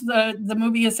most of the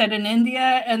movie is set in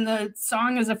India and the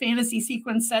song is a fantasy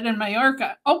sequence set in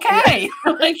Mallorca. Okay.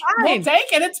 Like, we'll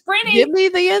take it. It's pretty. Give me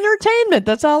the entertainment.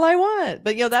 That's all I want.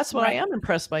 But that's what I am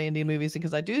impressed by Indian movies,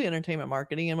 because I do entertainment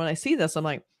marketing. And when I see this, I'm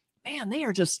like, man,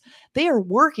 they are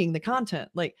working the content.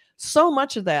 Like, so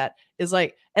much of that is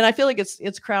like, and I feel like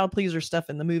it's crowd pleaser stuff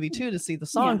in the movie too, to see the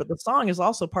song, but the song is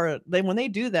also part of, when they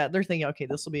do that, they're thinking, okay,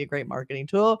 this will be a great marketing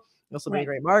tool. This will be a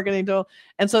great marketing tool.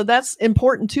 And so that's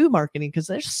important to marketing, because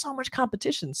there's so much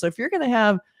competition. So if you're going to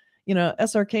have,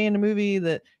 SRK in a movie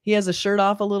that he has a shirt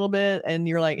off a little bit, and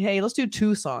you're like, hey, let's do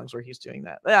 2 songs where he's doing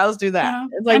that. Yeah, let's do that.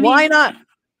 It's like, why not?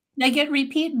 They get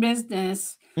repeat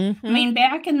business. I mean,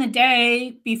 back in the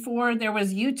day, before there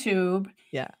was YouTube,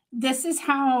 this is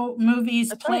how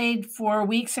movies played for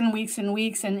weeks and weeks and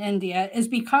weeks in India, is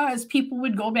because people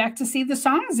would go back to see the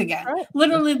songs again.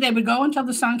 Literally, they would go until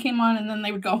the song came on, and then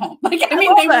they would go home. Like, I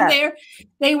mean,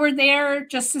 they were there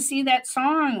just to see that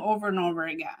song over and over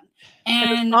again.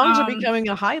 And the songs are becoming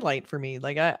a highlight for me.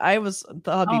 Like, I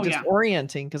thought it'd be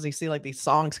disorienting, because you see like these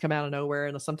songs come out of nowhere,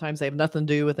 and sometimes they have nothing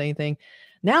to do with anything.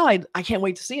 Now I can't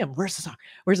wait to see them. Where's the song?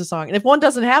 Where's the song? And if one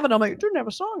doesn't have it, I'm like, it doesn't have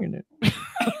a song in it.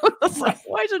 Like,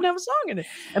 why doesn't it have a song in it?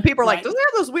 And people are like, doesn't it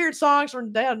have those weird songs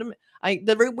from Dad?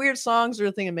 The weird songs are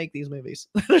the thing that make these movies.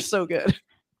 They're so good.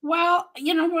 Well,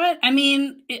 you know what? I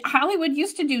mean, Hollywood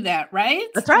used to do that, right?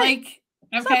 That's right.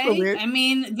 Like, okay. I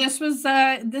mean, this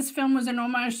film was an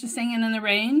homage to Singing in the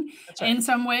Rain in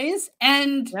some ways.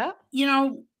 And, you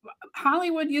know,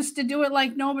 Hollywood used to do it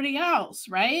like nobody else,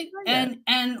 right? And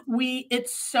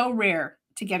it's so rare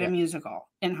to get a musical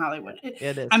in Hollywood.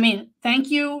 It is. I mean,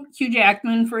 thank you, Hugh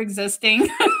Jackman, for existing.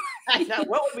 I know.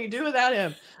 What would we do without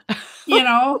him? You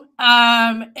know,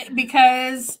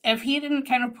 because if he didn't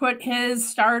kind of put his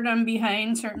stardom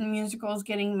behind certain musicals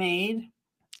getting made,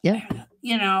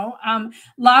 you know,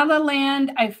 La La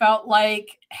Land, I felt like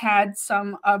had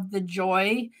some of the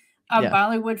joy of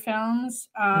Bollywood films.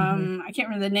 I can't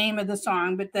remember the name of the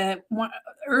song, but the one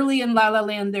early in La La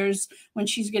Land, there's when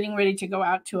she's getting ready to go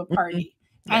out to a party.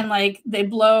 And like they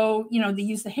blow, you know, they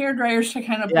use the hair dryers to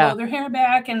kind of blow their hair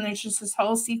back, and there's just this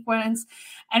whole sequence,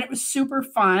 and it was super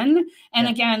fun. And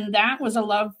again, that was a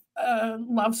love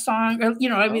song, or, you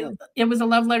know, I mean, it was a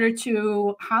love letter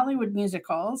to Hollywood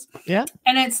musicals. Yeah,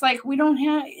 and it's like we don't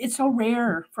have. It's so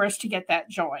rare for us to get that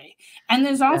joy. And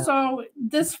there's also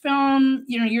this film,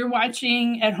 you know, you're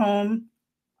watching at home.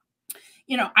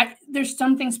 You know, there's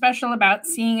something special about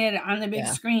seeing it on the big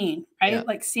screen, right?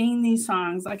 Like seeing these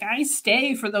songs. Like I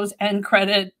stay for those end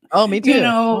credit, me too. You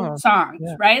know, songs,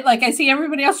 right? Like I see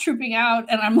everybody else trooping out,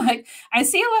 and I'm like, I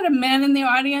see a lot of men in the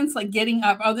audience like getting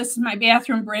up. Oh, this is my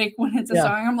bathroom break when it's a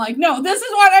song. I'm like, no, this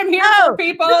is what I'm here for,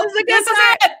 people. This is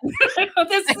it.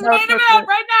 This is the main event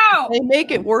right now. They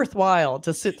make it worthwhile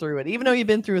to sit through it, even though you've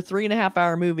been through a 3.5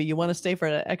 hour movie. You want to stay for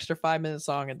an extra 5-minute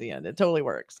song at the end. It totally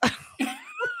works.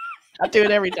 I do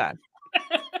it every time.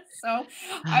 So,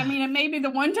 I mean, it may be the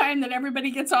one time that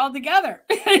everybody gets all together.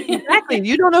 Exactly.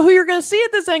 You don't know who you're going to see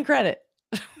at this end credit.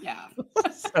 Yeah.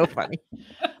 So funny.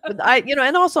 But you know,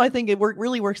 and also I think it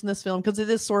really works in this film because it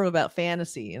is sort of about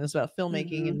fantasy, and it's about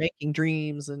filmmaking and making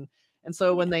dreams. And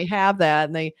so when they have that,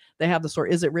 and they have the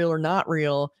sort, is it real or not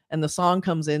real? And the song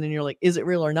comes in and you're like, is it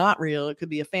real or not real? It could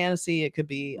be a fantasy. It could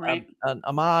be an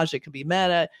homage. It could be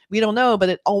meta. We don't know, but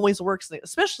it always works,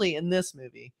 especially in this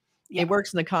movie. It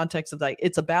works in the context of like,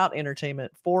 it's about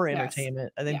entertainment for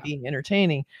entertainment, and then being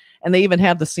entertaining. And they even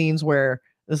have the scenes where,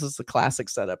 this is the classic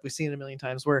setup, we've seen it a million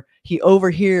times, where he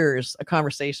overhears a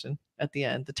conversation at the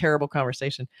end, the terrible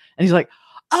conversation. And he's like,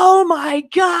 oh my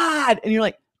God. And you're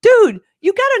like, dude,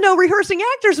 you got to know rehearsing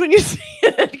actors when you see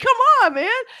it. Come on, man.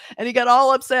 And he got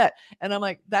all upset. And I'm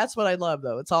like, that's what I love,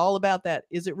 though. It's all about that.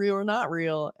 Is it real or not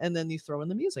real? And then you throw in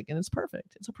the music, and it's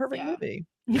perfect. It's a perfect movie.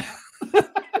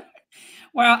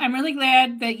 Well, I'm really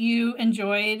glad that you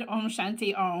enjoyed Om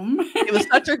Shanti Om. It was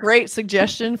such a great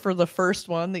suggestion for the first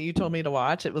one that you told me to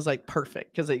watch. It was like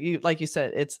perfect because like you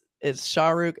said, it's Shah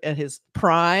Rukh at his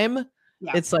prime.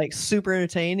 Yeah. It's like super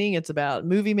entertaining. It's about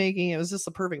movie making. It was just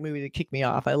a perfect movie to kick me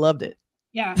off. I loved it.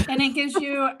 Yeah, and it gives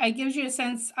you a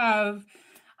sense of,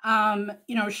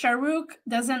 you know, Shah Rukh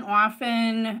doesn't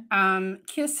often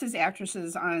kiss his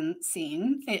actresses on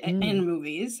scene in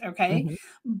movies, okay?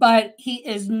 But he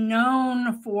is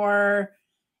known for,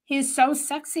 he's so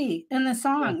sexy in the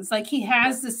songs. Like he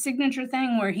has the signature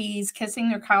thing where he's kissing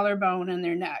their collarbone and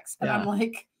their necks. And I'm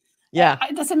like,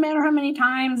 it doesn't matter how many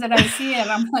times that I see it.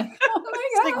 I'm like, oh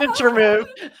my God. Signature move.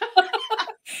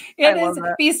 It is,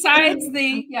 besides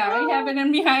the, I have it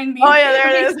in behind me. Oh yeah,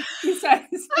 there it is.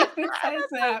 Besides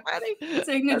that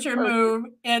signature move,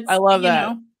 it's, I love that.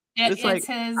 Know, it's like,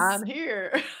 his, I'm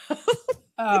here.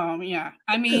 Oh yeah,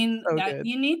 I mean, so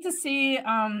you need to see.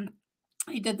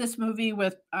 He did this movie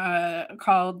with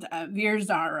called Veer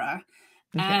Zara,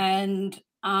 and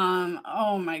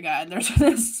oh my God, there's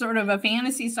this sort of a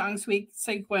fantasy song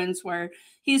sequence where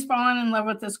he's fallen in love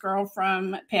with this girl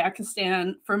from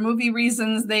Pakistan for movie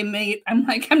reasons. They made, I'm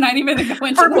like, I'm not even gonna go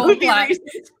into the whole plot.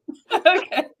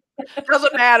 Okay.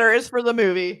 Doesn't matter. It's for the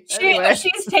movie.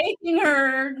 She's taking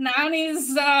her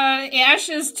nanny's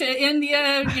ashes to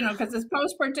India, you know, because it's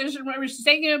post-partition, whatever. She's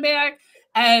taking it back,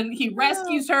 and he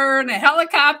rescues her in a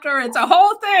helicopter. It's a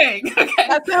whole thing. Okay.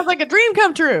 That sounds like a dream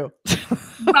come true.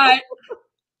 But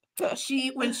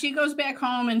when she goes back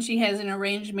home and she has an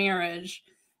arranged marriage,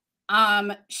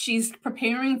 she's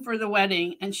preparing for the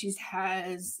wedding, and she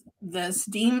has this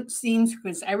scenes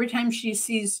because every time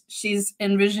she's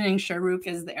envisioning Shah Rukh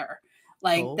is there,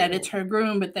 like that it's her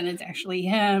groom, but then it's actually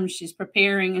him. She's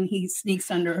preparing, and he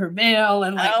sneaks under her veil,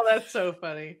 and like, oh, that's so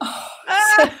funny.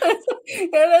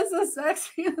 It is the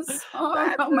sexiest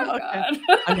song. Oh my God.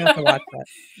 I'm gonna have to watch that.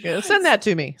 Yeah, send that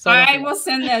to me. So I will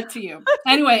send that to you.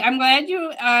 Anyway, I'm glad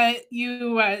you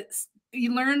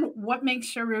learn what makes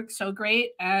Shah Rukh so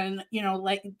great, and you know,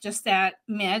 like just that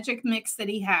magic mix that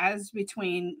he has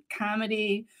between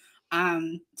comedy,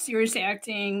 serious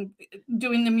acting,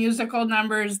 doing the musical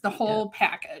numbers, the whole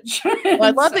package. Well,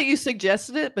 I love that you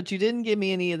suggested it, but you didn't give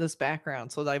me any of this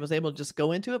background, so that I was able to just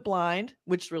go into it blind,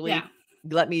 which really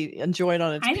let me enjoy it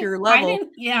on its pure level.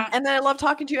 And then I love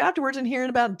talking to you afterwards and hearing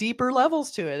about deeper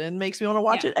levels to it, and makes me want to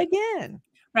watch it again.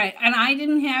 Right. And I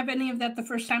didn't have any of that the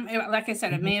first time. Like I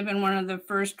said, it may have been one of the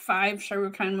first 5 Shah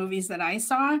Rukh Khan movies that I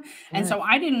saw. And so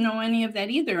I didn't know any of that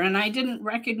either. And I didn't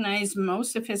recognize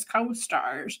most of his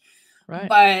co-stars. Right.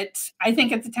 But I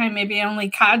think at the time, maybe only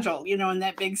Kajol, you know, in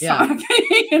that big song,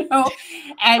 you know,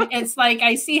 and it's like,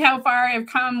 I see how far I've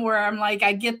come where I'm like,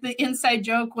 I get the inside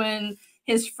joke when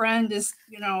his friend is,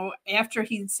 you know, after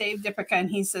he saved Deepika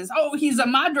and he says, oh, he's a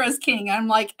Madras king. I'm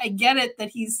like, I get it that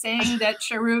he's saying that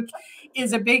Shah Rukh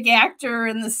is a big actor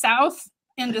in the South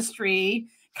industry,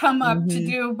 come up to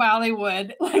do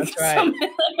Bollywood.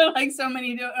 Like so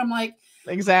many do. I'm like,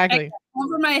 exactly.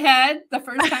 Over my head the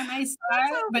first time I saw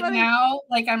it, but now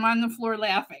like I'm on the floor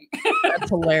laughing. That's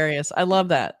hilarious. I love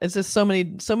that. It's just so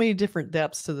many different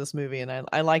depths to this movie, and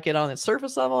I like it on its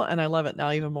surface level, and I love it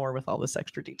now even more with all this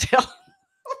extra detail.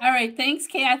 All right. Thanks,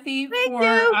 Kathy,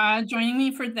 for joining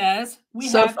me for this. We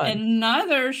have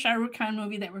another Shah Rukh Khan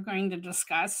movie that we're going to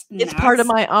discuss next. It's part of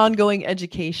my ongoing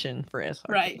education for SRK.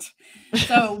 Right.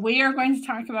 So we are going to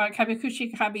talk about Kabhi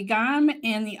Khushi Kabhie Gham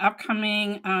in the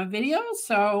upcoming video.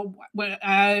 So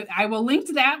I will link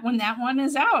to that when that one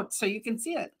is out so you can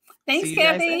see it. Thanks,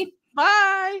 Kathy.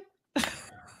 Bye.